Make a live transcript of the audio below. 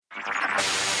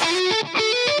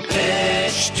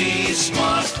HT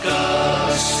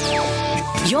Smartcast.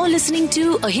 You're listening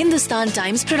to a Hindustan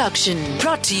Times production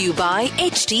brought to you by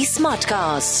HT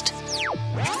Smartcast.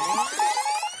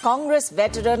 Congress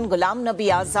veteran Ghulam Nabi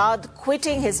Azad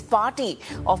quitting his party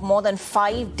of more than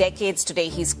 5 decades today.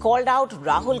 He's called out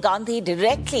Rahul Gandhi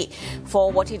directly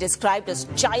for what he described as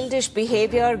childish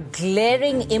behavior,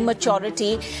 glaring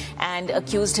immaturity, and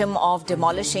accused him of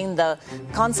demolishing the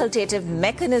consultative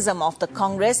mechanism of the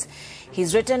Congress.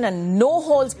 He's written a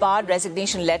no-holds-barred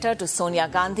resignation letter to Sonia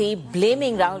Gandhi,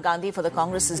 blaming Rahul Gandhi for the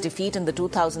Congress's defeat in the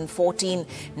 2014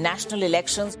 national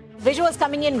elections. Visuals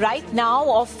coming in right now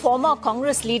of former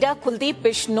Congress leader Kuldeep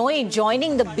Bishnoi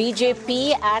joining the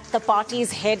BJP at the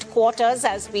party's headquarters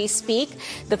as we speak.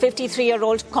 The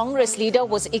 53-year-old Congress leader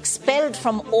was expelled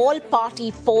from all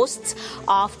party posts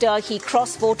after he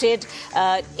cross-voted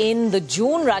in the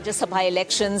June Rajya Sabha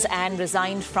elections and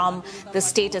resigned from the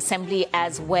State Assembly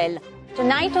as well.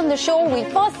 Tonight on the show, we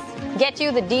first get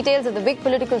you the details of the big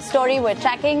political story we're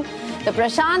tracking, the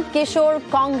Prashant Kishore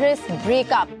Congress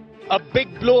breakup. A big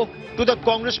blow to the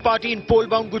Congress party in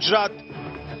poll-bound Gujarat.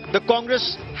 The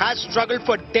Congress has struggled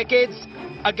for decades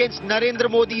against Narendra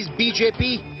Modi's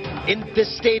BJP in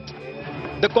this state.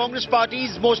 The Congress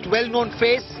party's most well-known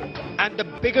face and the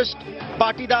biggest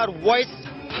partidar voice,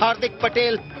 Hardik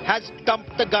Patel, has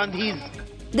stumped the Gandhis.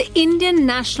 The Indian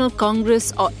National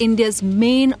Congress, or India's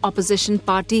main opposition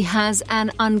party, has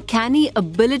an uncanny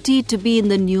ability to be in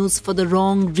the news for the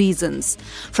wrong reasons.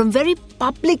 From very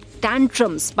public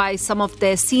tantrums by some of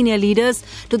their senior leaders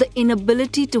to the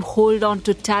inability to hold on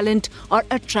to talent or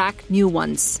attract new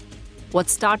ones. What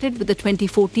started with the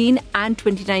 2014 and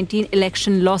 2019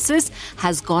 election losses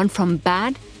has gone from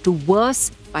bad to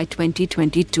worse by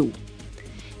 2022.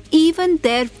 Even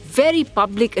their very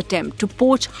public attempt to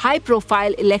poach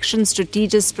high-profile election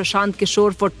strategist Prashant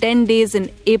Kishore for 10 days in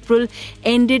April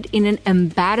ended in an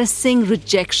embarrassing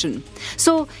rejection.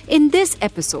 So, in this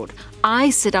episode,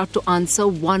 I set out to answer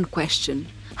one question.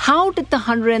 How did the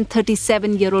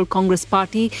 137-year-old Congress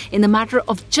party, in the matter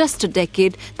of just a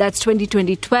decade, that's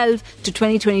 2012 to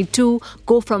 2022,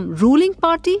 go from ruling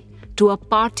party to a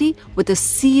party with a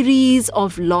series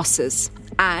of losses?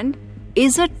 And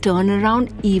is a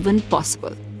turnaround even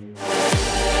possible?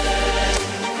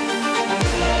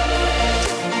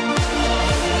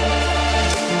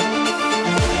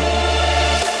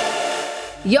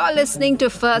 You're listening to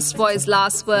First Voice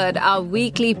Last Word, our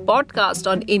weekly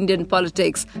podcast on Indian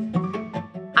politics.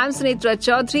 I'm Sunetra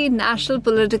Choudhury, National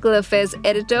Political Affairs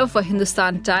Editor for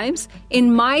Hindustan Times.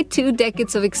 In my 2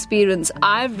 decades of experience,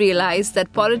 I've realized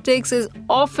that politics is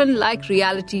often like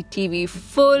reality TV,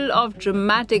 full of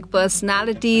dramatic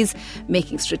personalities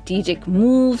making strategic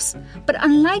moves. But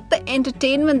unlike the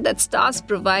entertainment that stars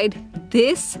provide,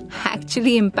 this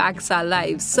actually impacts our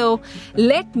lives. So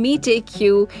let me take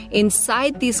you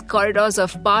inside these corridors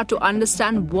of power to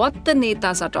understand what the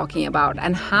netas are talking about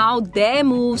and how their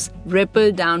moves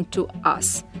ripple down to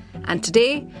us. And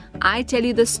today, I tell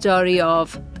you the story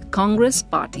of the Congress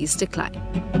party's decline.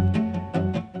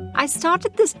 I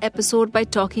started this episode by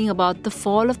talking about the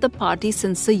fall of the party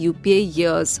since the UPA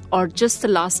years, or just the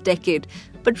last decade.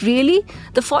 But really,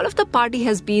 the fall of the party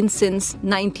has been since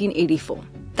 1984.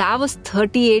 That was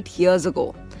 38 years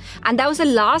ago. And that was the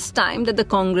last time that the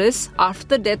Congress, after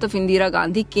the death of Indira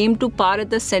Gandhi, came to power at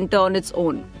the centre on its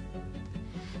own.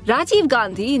 Rajiv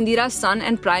Gandhi, Indira's son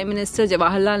and Prime Minister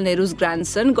Jawaharlal Nehru's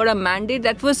grandson, got a mandate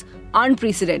that was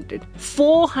unprecedented.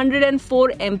 404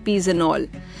 MPs in all.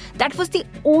 That was the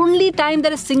only time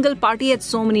that a single party had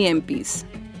so many MPs.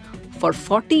 For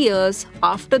 40 years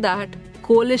after that,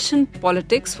 coalition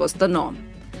politics was the norm.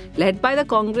 Led by the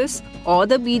Congress or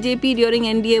the BJP during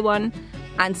NDA-1,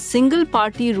 and single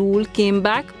party rule came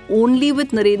back only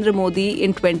with Narendra Modi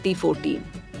in 2014.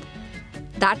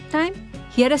 That time,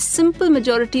 he had a simple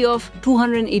majority of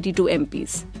 282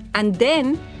 MPs. And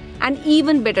then, an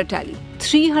even better tally,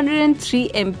 303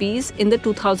 MPs in the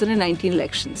 2019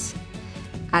 elections.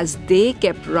 As they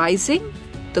kept rising,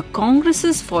 the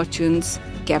Congress's fortunes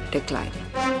kept declining.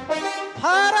 Bharat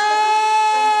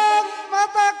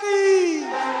Mata Ki!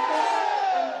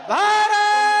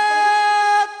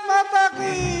 Bharat Mata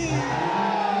Ki!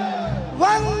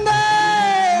 Vande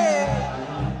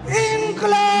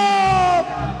Inqilab!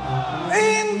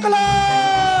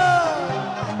 Inqilab!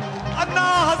 Anna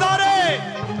Hazare!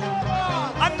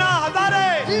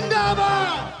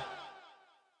 Zindabad!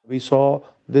 We saw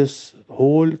this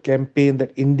whole campaign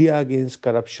that India against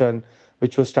corruption,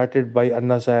 which was started by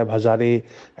Anna Sahib Hazare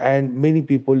and many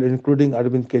people, including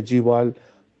Arvind Kejriwal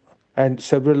and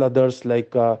several others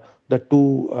like the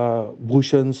two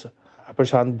Bhushans,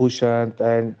 Prashant Bhushan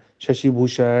and Shashi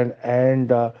Bhushan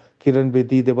and Kiran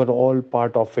Bedi, they were all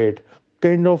part of it.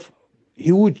 Kind of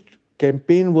huge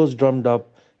campaign was drummed up.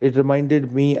 It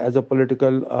reminded me as a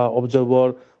political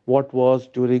observer what was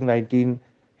during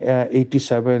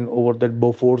 1987 over that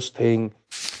Bofors thing.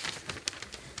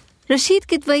 Rasheed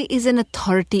Kidwai is an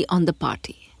authority on the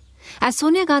party. As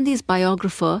Sonia Gandhi's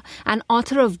biographer and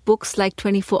author of books like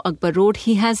 24 Akbar Road,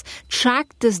 he has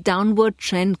tracked this downward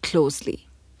trend closely.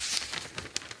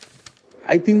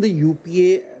 I think the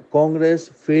UPA Congress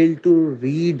failed to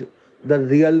read the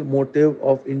real motive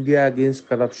of India against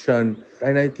corruption.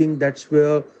 And I think that's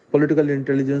where political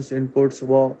intelligence inputs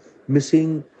were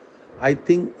missing. I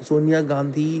think Sonia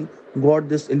Gandhi got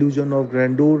this illusion of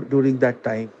grandeur during that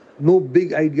time. No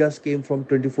big ideas came from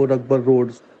 24 Akbar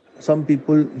Roads. Some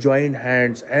people joined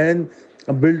hands and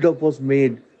a build-up was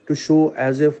made to show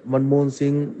as if Manmohan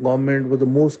Singh government was the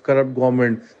most corrupt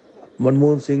government.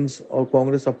 Manmohan Singh's or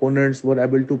Congress opponents were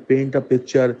able to paint a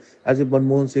picture as if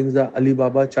Manmohan Singh is the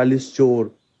Alibaba Chalis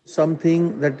Chor.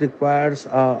 Something that requires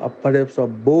perhaps a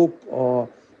book or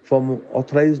from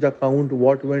authorized account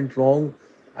what went wrong.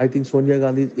 I think Sonia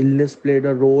Gandhi's illness played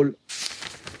a role.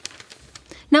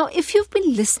 Now, if you've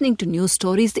been listening to news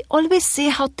stories, they always say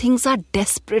how things are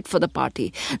desperate for the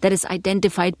party that is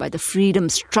identified by the freedom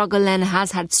struggle and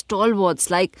has had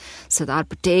stalwarts like Sardar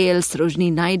Patel,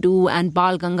 Sarojini Naidu and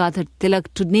Bal Gangadhar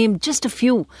Tilak, to name just a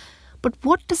few. But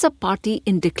what does a party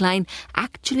in decline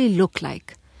actually look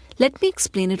like? Let me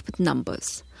explain it with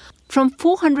numbers. From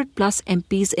 400 plus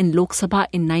MPs in Lok Sabha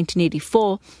in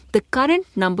 1984, the current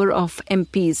number of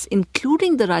MPs,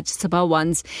 including the Rajya Sabha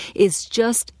ones, is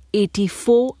just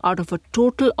 84 out of a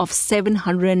total of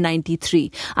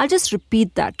 793. I'll just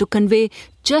repeat that to convey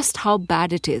just how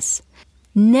bad it is.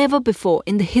 Never before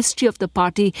in the history of the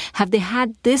party have they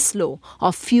had this low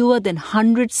of fewer than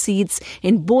 100 seats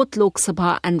in both Lok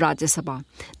Sabha and Rajya Sabha.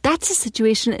 That's the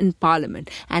situation in Parliament.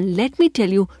 And let me tell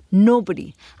you,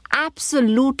 nobody,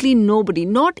 absolutely nobody,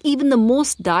 not even the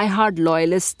most die-hard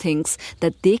loyalist thinks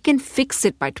that they can fix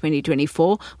it by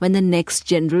 2024 when the next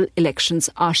general elections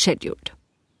are scheduled.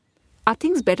 Are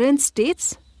things better in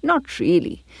states? Not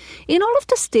really. In all of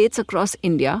the states across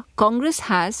India, Congress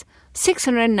has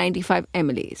 695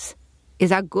 MLAs.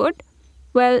 Is that good?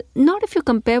 Well, not if you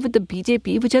compare with the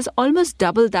BJP, which has almost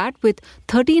double that with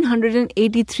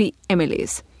 1,383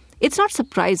 MLAs. It's not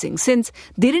surprising since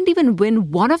they didn't even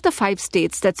win one of the 5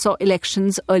 states that saw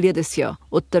elections earlier this year: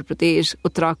 Uttar Pradesh,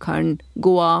 Uttarakhand,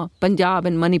 Goa, Punjab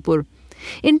and Manipur.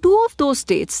 In 2 of those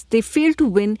states, they failed to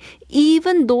win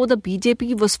even though the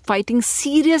BJP was fighting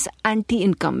serious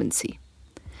anti-incumbency.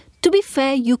 To be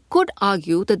fair, you could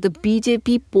argue that the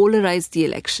BJP polarized the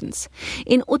elections.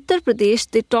 In Uttar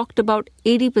Pradesh, they talked about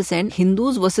 80%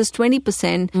 Hindus versus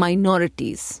 20%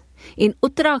 minorities. In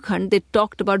Uttarakhand, they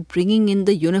talked about bringing in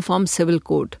the Uniform Civil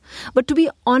Code. But to be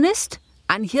honest,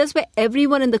 and here's where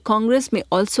everyone in the Congress may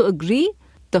also agree,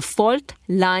 the fault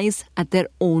lies at their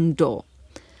own door.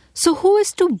 So who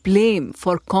is to blame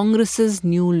for Congress's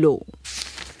new low?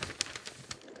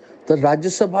 The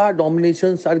Rajya Sabha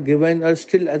nominations are given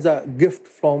still as a gift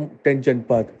from Tension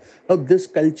Path. Now this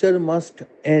culture must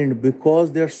end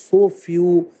because there are so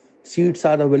few seats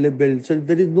are available. So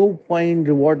there is no point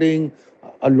rewarding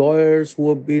lawyers who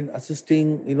have been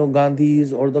assisting,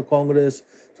 Gandhis or the Congress.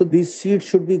 So these seats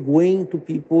should be going to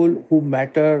people who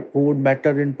would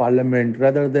matter in Parliament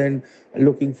rather than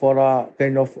looking for a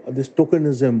kind of this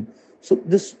tokenism. So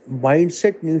this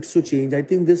mindset needs to change. I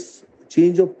think this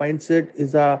change of mindset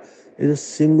is a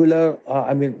singular,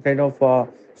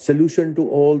 solution to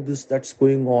all this that's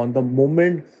going on. The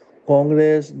moment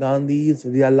Congress,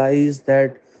 Gandhis realize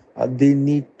that they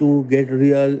need to get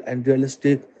real and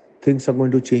realistic, things are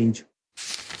going to change.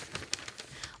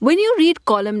 When you read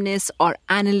columnists or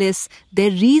analysts,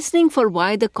 their reasoning for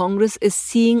why the Congress is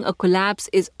seeing a collapse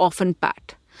is often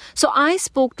pat. So I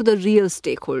spoke to the real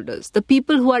stakeholders, the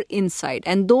people who are inside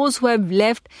and those who have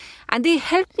left, and they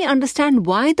helped me understand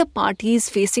why the party is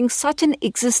facing such an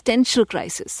existential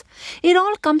crisis. It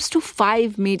all comes to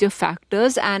 5 major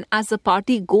factors, and as the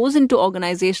party goes into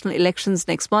organisational elections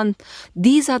next month,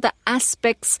 these are the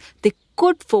aspects they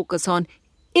could focus on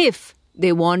if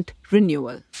they want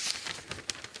renewal.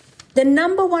 The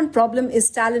number one problem is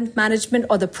talent management,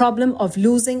 or the problem of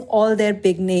losing all their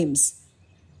big names.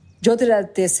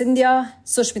 Jyotiraditya Scindia,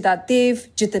 Sushmita Dev,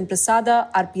 Jitin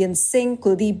Prasada, RPN Singh,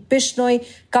 Kuldeep Bishnoi,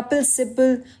 Kapil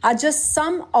Sibal are just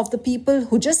some of the people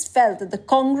who just felt that the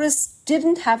Congress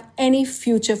didn't have any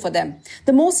future for them.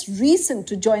 The most recent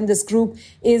to join this group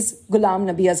is Ghulam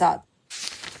Nabi Azad.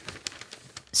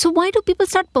 So why do people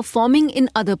start performing in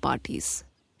other parties?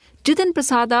 Jitin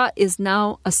Prasada is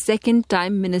now a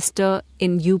second-time minister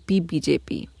in UP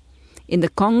BJP. In the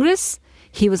Congress,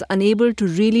 he was unable to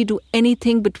really do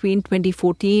anything between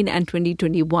 2014 and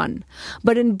 2021.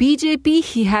 But in BJP,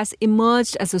 he has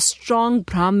emerged as a strong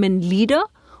Brahmin leader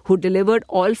who delivered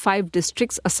all 5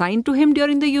 districts assigned to him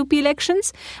during the UP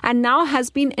elections and now has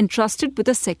been entrusted with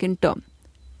a second term.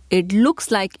 It looks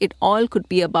like it all could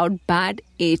be about bad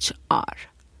HR.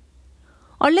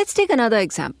 Or let's take another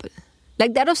example,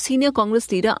 like that of senior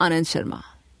Congress leader Anand Sharma.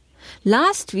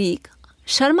 Last week,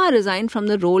 Sharma resigned from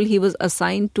the role he was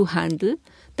assigned to handle,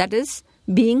 that is,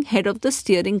 being head of the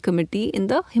steering committee in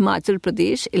the Himachal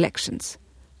Pradesh elections.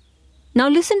 Now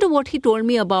listen to what he told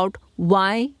me about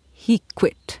why he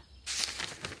quit.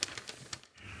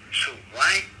 So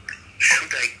why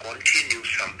should I continue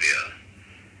somewhere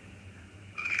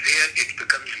where it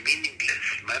becomes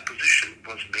meaningless? My position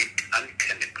was made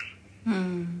untenable.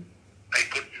 I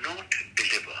could not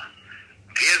deliver.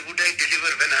 Where would I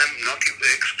deliver when I'm not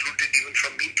excluded even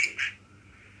from meetings?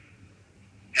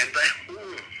 And by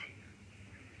whom?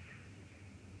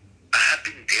 I have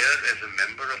been there as a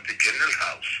member of the General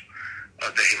House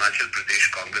of the Himachal Pradesh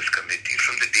Congress Committee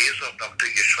from the days of Dr.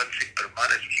 Yashwant Singh Parmar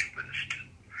as Chief Minister.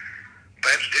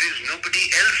 Perhaps there is nobody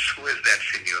else who has that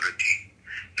seniority,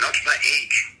 not my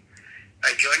age.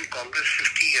 I joined Congress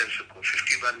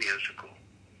 51 years ago,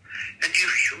 and you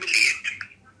humiliate me.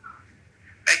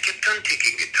 I kept on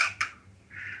taking it up,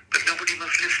 but nobody was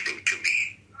listening to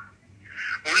me.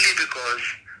 Only because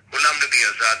Ghulam Nabi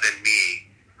Azad and me,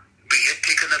 we had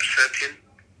taken up certain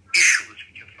issues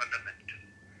which are fundamental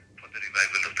for the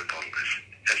revival of the Congress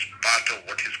as part of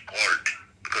what is called,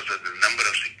 because of the number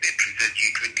of signatories, as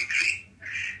G23,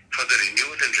 for the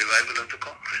renewal and revival of the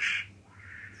Congress.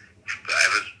 I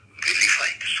was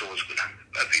vilified, so was Ghulam.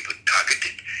 We were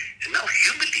targeted and now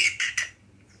humiliated.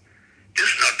 This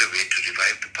is not the way to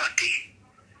revive the party.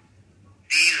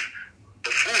 These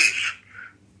buffoons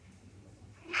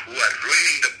who are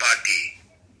ruining the party,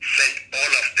 send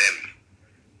all of them.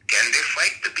 Can they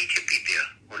fight the BJP there?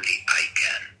 Only I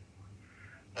can.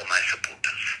 Or my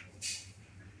supporters.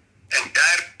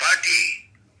 Entire party,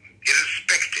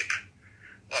 irrespective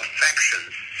of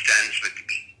factions, stands with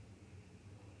me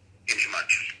in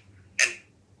Himachal.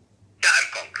 Entire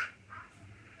Congress.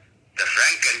 The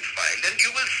rank and file. And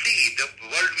you will see, the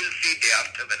world will see day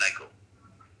after when I go.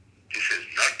 This is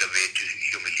not the way to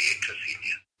humiliate a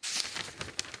senior.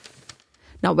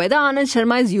 Now, whether Anand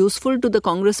Sharma is useful to the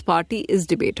Congress party is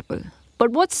debatable.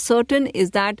 But what's certain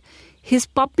is that his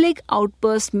public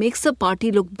outburst makes the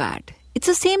party look bad. It's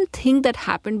the same thing that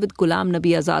happened with Ghulam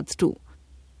Nabi Azad too.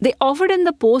 They offered him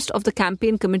the post of the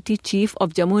campaign committee chief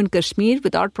of Jammu and Kashmir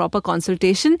without proper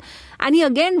consultation, and he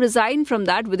again resigned from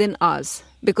that within hours,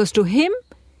 because to him,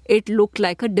 it looked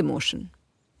like a demotion.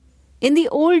 In the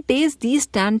old days, these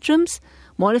tantrums,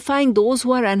 mollifying those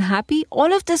who are unhappy,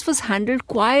 all of this was handled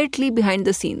quietly behind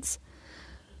the scenes.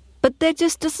 But there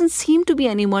just doesn't seem to be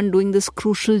anyone doing this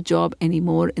crucial job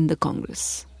anymore in the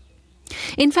Congress.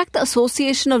 In fact, the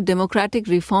Association of Democratic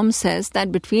Reform says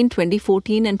that between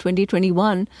 2014 and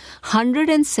 2021,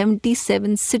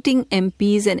 177 sitting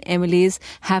MPs and MLAs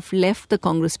have left the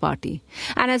Congress party.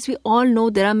 And as we all know,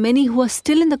 there are many who are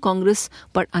still in the Congress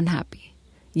but unhappy.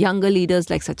 Younger leaders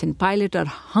like Sachin Pilot are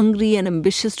hungry and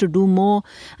ambitious to do more,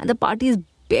 and the party is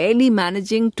barely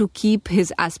managing to keep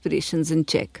his aspirations in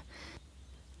check.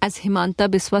 As Himanta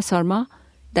Biswa Sarma,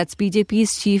 that's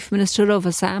BJP's Chief Minister of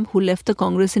Assam, who left the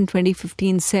Congress in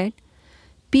 2015, said,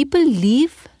 people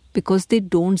leave because they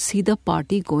don't see the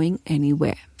party going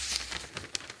anywhere.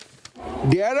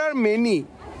 There are many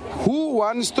who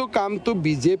wants to come to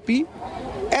BJP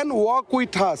and work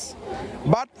with us,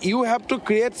 but you have to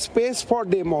create space for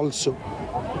them also.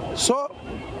 So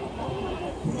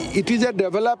it is a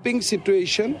developing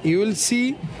situation. You will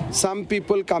see some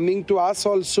people coming to us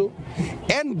also.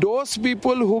 And those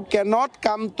people who cannot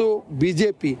come to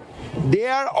BJP, they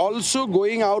are also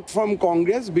going out from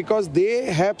Congress because they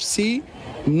have seen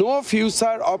no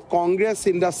future of Congress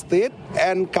in the state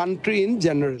and country in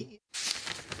general.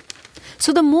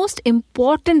 So the most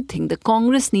important thing the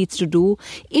Congress needs to do,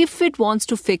 if it wants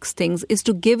to fix things, is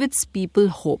to give its people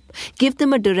hope, give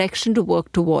them a direction to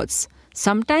work towards.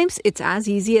 Sometimes it's as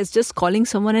easy as just calling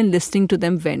someone and listening to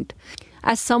them vent.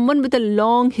 As someone with a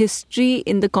long history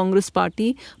in the Congress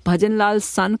party, Bhajan Lal's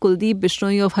son Kuldeep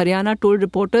Bishnoi of Haryana told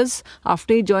reporters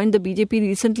after he joined the BJP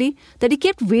recently that he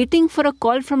kept waiting for a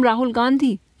call from Rahul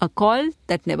Gandhi, a call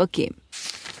that never came.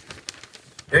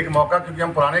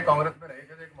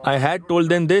 I had told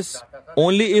them this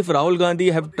only if Rahul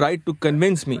Gandhi have tried to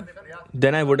convince me,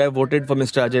 then I would have voted for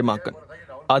Mr. Ajay Maken.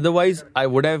 Otherwise, I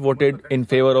would have voted in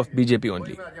favor of BJP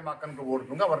only.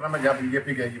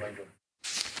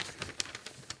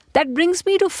 That brings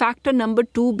me to factor number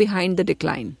 2 behind the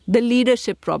decline, the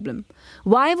leadership problem.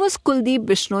 Why was Kuldeep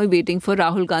Bishnoi waiting for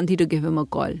Rahul Gandhi to give him a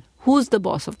call? Who's the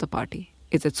boss of the party?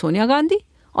 Is it Sonia Gandhi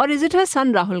or is it her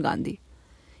son Rahul Gandhi?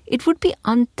 It would be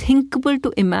unthinkable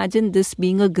to imagine this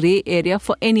being a grey area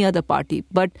for any other party,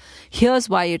 but here's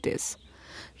why it is.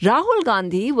 Rahul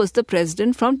Gandhi was the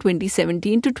president from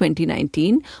 2017 to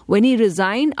 2019 when he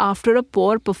resigned after a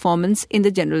poor performance in the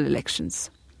general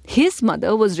elections. His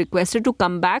mother was requested to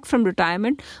come back from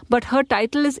retirement, but her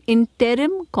title is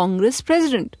interim Congress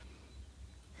president.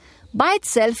 By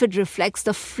itself, it reflects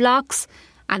the flux,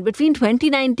 and between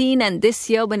 2019 and this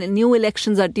year when new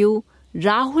elections are due,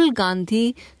 Rahul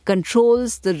Gandhi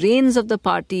controls the reins of the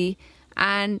party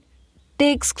and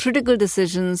takes critical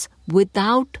decisions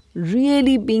without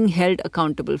really being held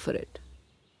accountable for it.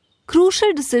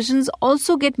 Crucial decisions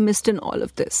also get missed in all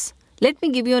of this. Let me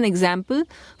give you an example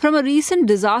from a recent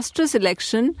disastrous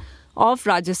election of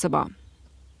Rajya Sabha.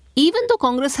 Even though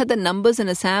Congress had the numbers in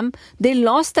Assam, they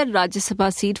lost that Rajya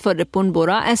Sabha seat for Ripun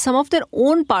Bora as some of their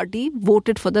own party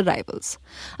voted for the rivals.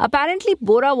 Apparently,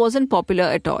 Bora wasn't popular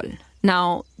at all.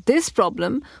 Now, this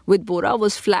problem with Bora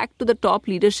was flagged to the top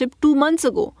leadership 2 months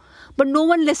ago, but no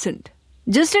one listened.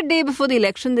 Just a day before the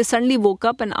election, they suddenly woke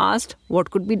up and asked what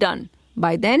could be done.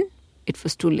 By then, it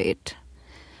was too late.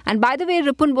 And by the way,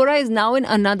 Ripun Bora is now in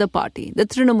another party, the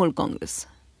Trinamool Congress.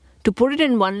 To put it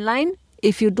in one line,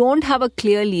 if you don't have a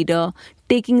clear leader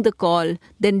taking the call,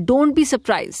 then don't be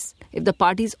surprised if the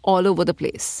party is all over the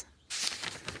place.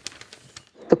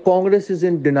 The Congress is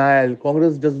in denial.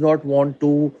 Congress does not want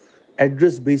to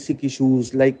address basic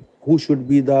issues like who should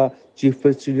be the chief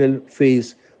ministerial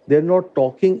face. They're not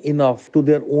talking enough to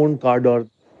their own cadre.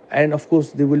 And of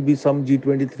course, there will be some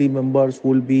G23 members who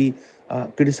will be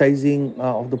criticizing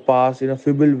of the past in a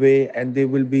feeble way, and they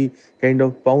will be kind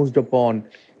of pounced upon.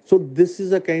 So this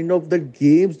is a kind of the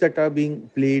games that are being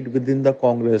played within the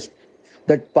Congress.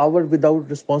 That power without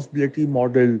responsibility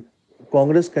model,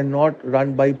 Congress cannot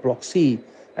run by proxy.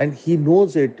 And he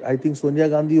knows it. I think Sonia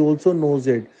Gandhi also knows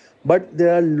it. But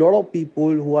there are a lot of people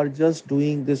who are just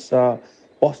doing this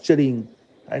posturing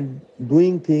and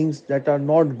doing things that are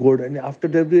not good. And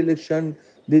after every election,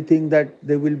 they think that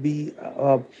there will be,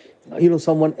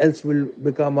 someone else will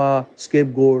become a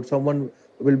scapegoat. Someone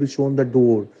will be shown the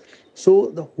door. So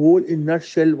the whole, in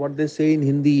nutshell, what they say in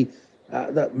Hindi,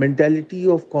 the mentality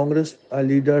of Congress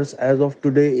leaders as of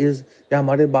today is,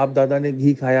 "Hamare baap dada ne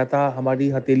ghee khaya tha,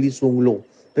 hamari hateli soong lo."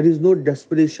 There is no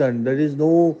desperation. There is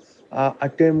no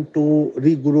attempt to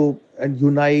regroup and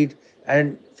unite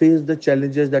and face the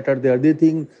challenges that are there. They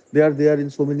think they are there in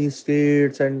so many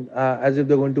states and as if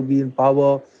they're going to be in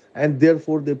power, and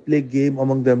therefore they play game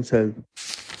among themselves.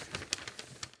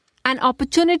 An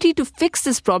opportunity to fix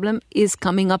this problem is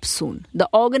coming up soon. The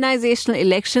organisational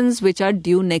elections, which are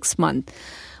due next month.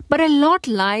 But a lot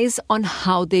lies on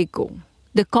how they go.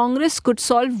 The Congress could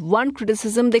solve one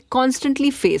criticism they constantly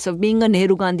face of being a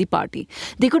Nehru-Gandhi party.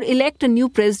 They could elect a new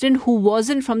president who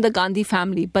wasn't from the Gandhi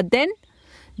family. But then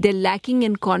they're lacking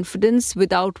in confidence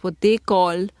without what they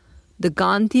call the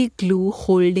Gandhi glue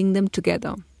holding them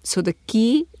together. So the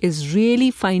key is really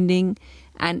finding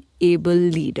an able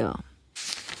leader.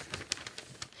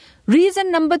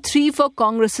 Reason number 3 for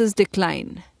Congress's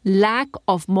decline: lack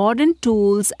of modern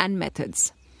tools and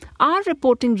methods. Our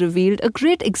reporting revealed a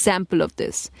great example of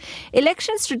this.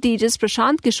 Election strategist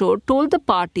Prashant Kishore told the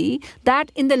party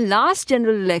that in the last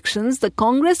general elections, the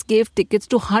Congress gave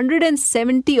tickets to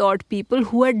 170-odd people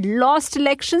who had lost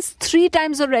elections 3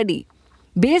 times already.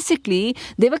 Basically,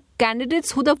 they were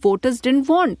candidates who the voters didn't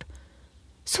want.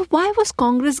 So why was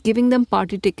Congress giving them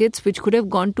party tickets which could have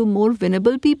gone to more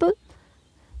winnable people?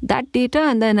 That data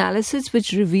and the analysis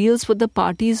which reveals what the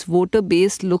party's voter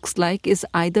base looks like is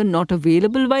either not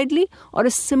available widely or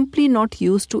is simply not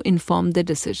used to inform their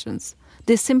decisions.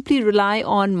 They simply rely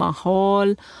on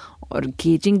mahal or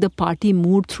gauging the party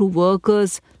mood through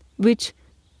workers, which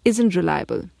isn't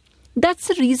reliable. That's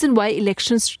the reason why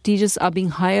election strategists are being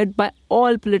hired by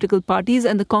all political parties,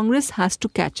 and the Congress has to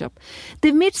catch up.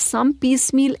 They've made some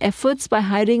piecemeal efforts by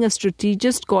hiring a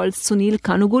strategist called Sunil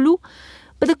Kanugulu.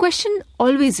 But the question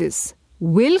always is,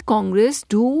 will Congress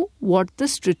do what the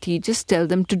strategists tell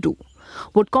them to do?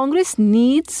 What Congress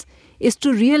needs is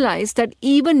to realize that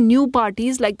even new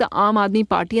parties like the Aam Aadmi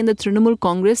Party and the Trinamool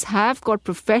Congress have got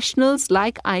professionals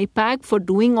like IPAC for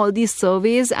doing all these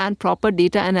surveys and proper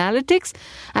data analytics.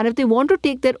 And if they want to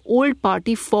take their old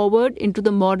party forward into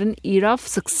the modern era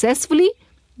successfully,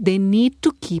 they need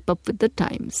to keep up with the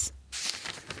times.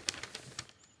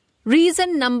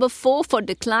 Reason number 4 for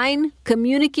decline: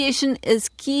 communication is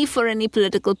key for any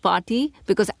political party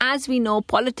because, as we know,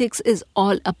 politics is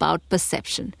all about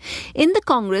perception. In the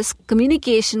Congress,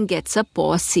 communication gets a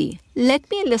poor C. Let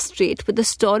me illustrate with the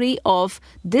story of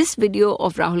this video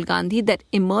of Rahul Gandhi that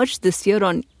emerged this year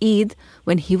on Eid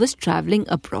when he was travelling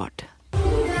abroad.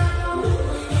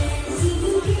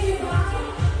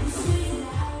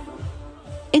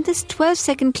 In this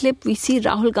 12-second clip, we see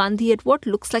Rahul Gandhi at what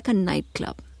looks like a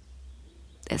nightclub.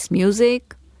 There's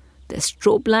music, there's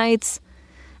strobe lights,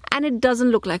 and it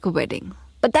doesn't look like a wedding.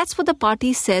 But that's what the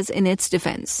party says in its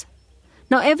defense.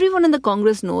 Now, everyone in the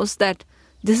Congress knows that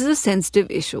this is a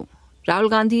sensitive issue. Rahul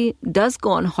Gandhi does go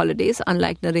on holidays,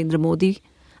 unlike Narendra Modi,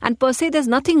 and per se, there's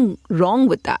nothing wrong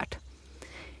with that.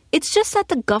 It's just that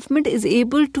the government is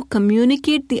able to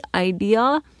communicate the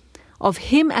idea of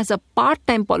him as a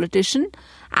part-time politician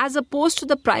as opposed to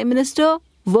the Prime Minister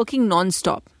working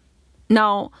non-stop.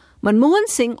 Now, Manmohan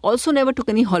Singh also never took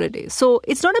any holidays, so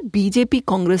it's not a BJP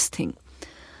Congress thing.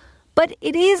 But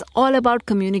it is all about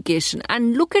communication,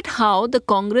 and look at how the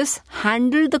Congress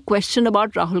handled the question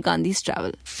about Rahul Gandhi's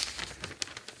travel.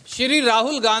 Shri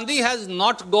Rahul Gandhi has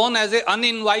not gone as an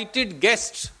uninvited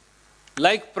guest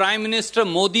like Prime Minister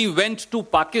Modi went to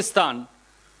Pakistan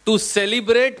to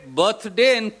celebrate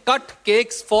birthday and cut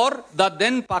cakes for the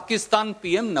then Pakistan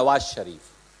PM Nawaz Sharif.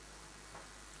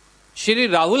 Shri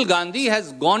Rahul Gandhi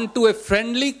has gone to a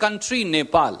friendly country,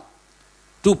 Nepal,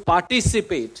 to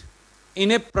participate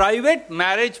in a private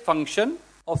marriage function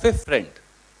of a friend.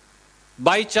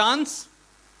 By chance,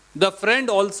 the friend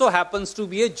also happens to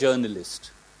be a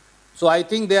journalist. So I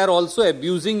think they are also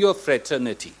abusing your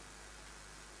fraternity.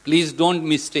 Please don't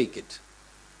mistake it.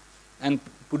 And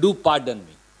do pardon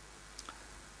me.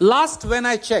 Last when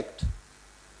I checked,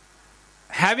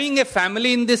 having a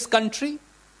family in this country,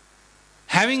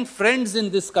 having friends in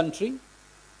this country,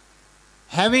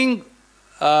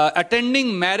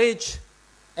 attending marriage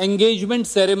engagement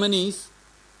ceremonies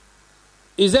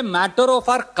is a matter of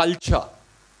our culture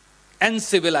and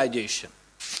civilization.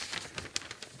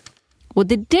 What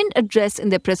they didn't address in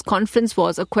their press conference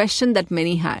was a question that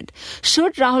many had.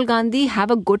 Should Rahul Gandhi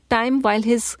have a good time while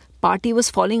his party was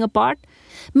falling apart?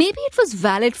 Maybe it was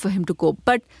valid for him to go,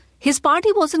 but his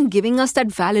party wasn't giving us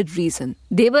that valid reason.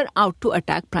 They were out to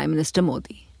attack Prime Minister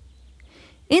Modi.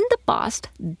 In the past,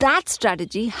 that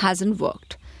strategy hasn't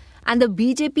worked, and the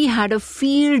BJP had a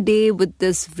field day with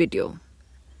this video.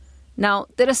 Now,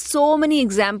 there are so many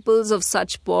examples of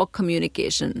such poor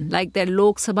communication, like their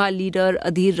Lok Sabha leader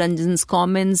Adhir Ranjan's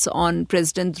comments on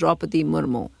President Draupadi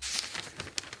Murmu.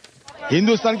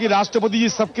 Hindustan की राष्ट्रपति जी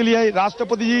सबके लिए है,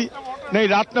 राष्ट्रपति जी नहीं,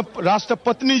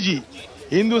 राष्ट्रपत्नी जी,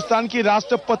 हिंदुस्तान की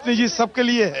राष्ट्रपत्नी जी सबके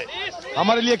लिए है,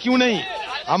 हमारे लिए क्यों नहीं?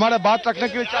 हमारा बात रखने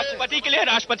के लिए राष्ट्रपति के लिए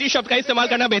राष्ट्रपति शब्द का इस्तेमाल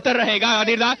करना बेहतर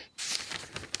रहेगा.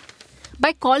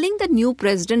 By calling the new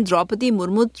president Draupadi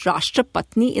Murmu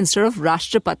Rashtrapatni instead of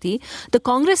Rashtrapati, the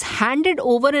Congress handed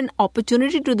over an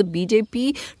opportunity to the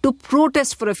BJP to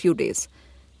protest for a few days.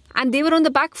 And they were on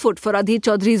the back foot for Adhir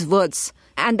Choudhury's words.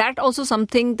 And that also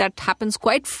something that happens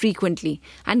quite frequently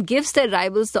and gives their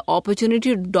rivals the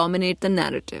opportunity to dominate the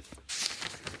narrative.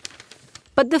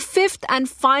 But the fifth and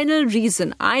final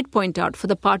reason I'd point out for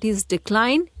the party's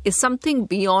decline is something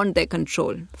beyond their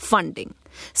control: funding.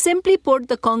 Simply put,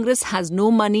 the Congress has no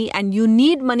money and you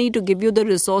need money to give you the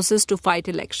resources to fight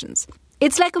elections.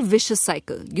 It's like a vicious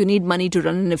cycle. You need money to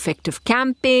run an effective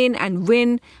campaign and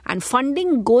win, and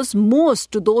funding goes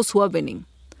most to those who are winning.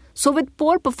 So with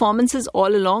poor performances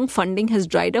all along, funding has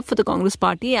dried up for the Congress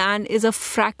party and is a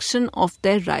fraction of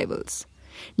their rivals.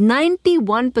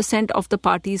 91% of the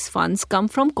party's funds come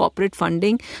from corporate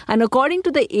funding, and according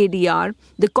to the ADR,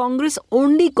 the Congress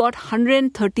only got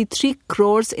 133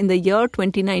 crores in the year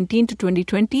 2019 to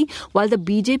 2020, while the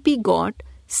BJP got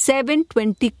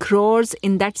 720 crores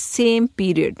in that same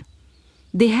period.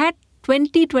 They had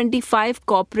 20-25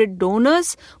 corporate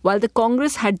donors, while the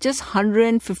Congress had just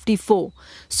 154.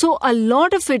 So a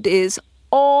lot of it is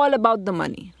all about the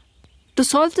money. To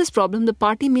solve this problem, the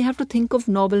party may have to think of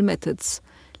novel methods,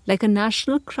 like a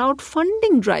national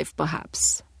crowdfunding drive,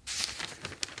 perhaps.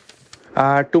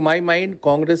 To my mind,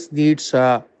 Congress needs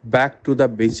back to the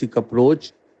basic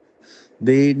approach.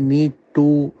 They need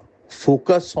to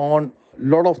focus on a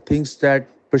lot of things that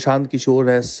Prashant Kishore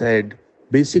has said.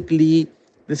 Basically,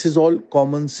 this is all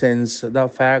common sense. The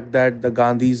fact that the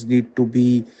Gandhis need to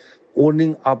be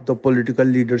owning up the political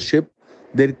leadership.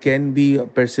 There can be a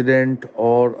president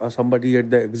or somebody at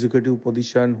the executive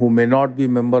position who may not be a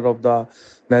member of the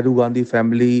Nehru Gandhi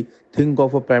family. Think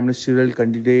of a prime ministerial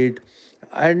candidate.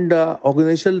 And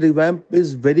organizational revamp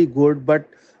is very good, but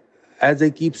as I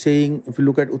keep saying, if you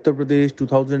look at Uttar Pradesh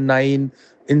 2009,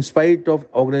 in spite of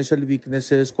organizational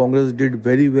weaknesses, Congress did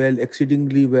very well,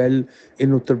 exceedingly well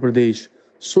in Uttar Pradesh.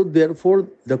 So therefore,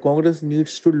 the Congress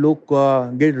needs to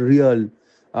get real,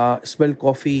 smell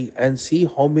coffee and see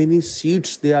how many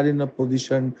seats they are in a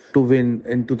position to win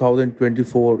in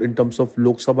 2024 in terms of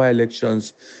Lok Sabha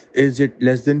elections. Is it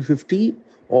less than 50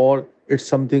 or it's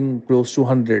something close to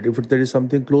 100? If there is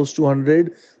something close to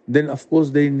 100, then of course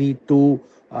they need to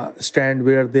stand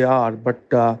where they are. But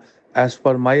as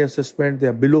per my assessment, they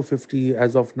are below 50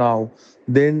 as of now.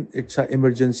 Then it's an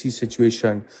emergency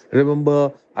situation.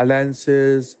 Remember,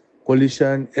 alliances,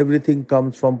 coalition, everything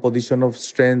comes from position of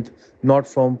strength, not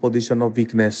from position of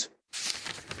weakness.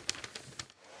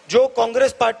 जो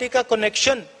Congress party का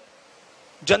connection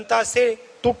जनता से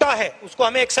टूटा है, उसको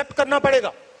हमें accept करना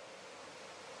पड़ेगा.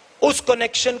 उस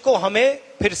कनेक्शन को हमें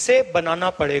फिर से बनाना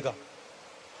पड़ेगा.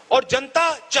 और जनता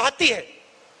चाहती है,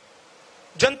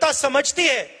 जनता समझती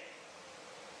है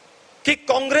कि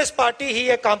कांग्रेस पार्टी ही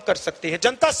यह काम कर सकती है.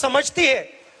 जनता समझती है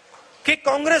कि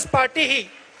कांग्रेस पार्टी ही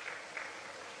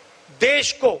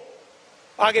देश को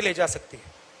आगे ले जा सकती है.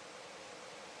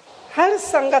 हर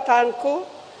संगठन को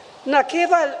न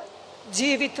केवल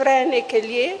जीवित रहने के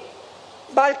लिए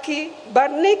बल्कि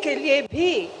बढ़ने के लिए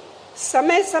भी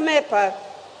समय समय पर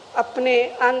अपने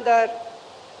अंदर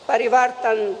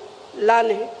परिवर्तन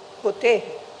लाने होते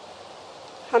हैं.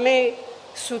 हमें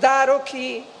सुधारों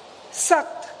की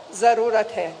सख्त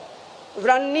जरूरत है.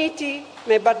 रणनीति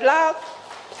में बदलाव,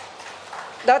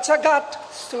 ढांचागत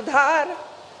सुधार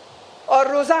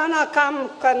और रोजाना काम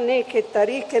करने के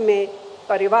तरीके में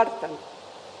परिवर्तन.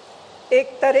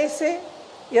 एक तरह से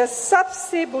यह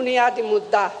सबसे बुनियादी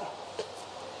मुद्दा है.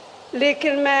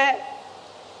 लेकिन मैं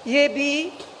ये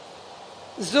भी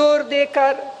जोर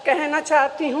देकर कहना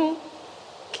चाहती हूँ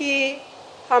कि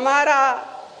हमारा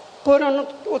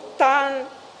पुनरुत्थान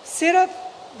सिर्फ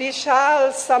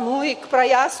विशाल सामूहिक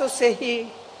प्रयासों से ही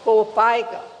हो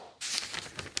पाएगा.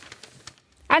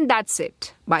 And that's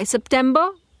it. By September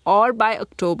or by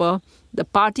October, the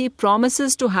party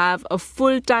promises to have a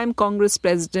full-time Congress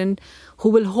president who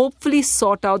will hopefully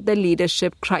sort out the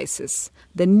leadership crisis.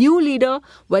 The new leader,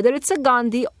 whether it's a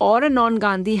Gandhi or a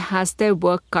non-Gandhi, has their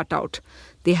work cut out.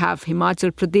 They have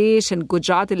Himachal Pradesh and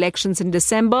Gujarat elections in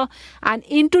December and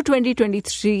into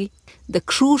 2023, the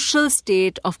crucial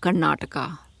state of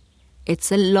Karnataka.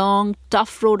 It's a long,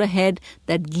 tough road ahead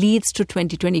that leads to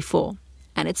 2024.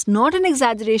 And it's not an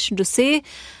exaggeration to say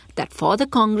that for the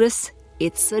Congress,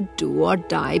 it's a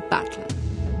do-or-die battle.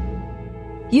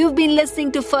 You've been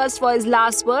listening to First Voice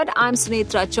Last Word. I'm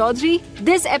Sunetra Choudhury.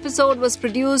 This episode was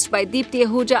produced by Deepti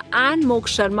Ahuja and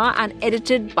Moksh Sharma and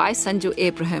edited by Sanju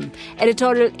Abraham.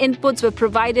 Editorial inputs were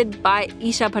provided by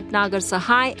Isha Bhatnagar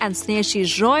Sahai and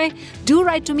Snehashish Roy. Do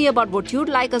write to me about what you'd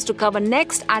like us to cover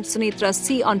next at Sunetra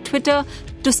C on Twitter.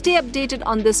 To stay updated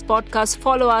on this podcast,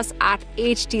 follow us at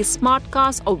HT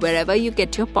Smartcast or wherever you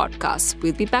get your podcasts.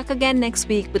 We'll be back again next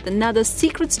week with another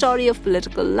secret story of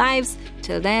political lives.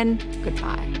 Till then,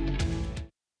 goodbye.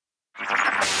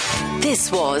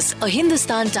 This was a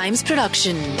Hindustan Times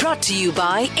production brought to you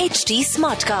by HT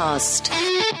Smartcast.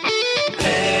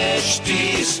 HT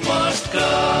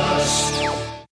Smartcast.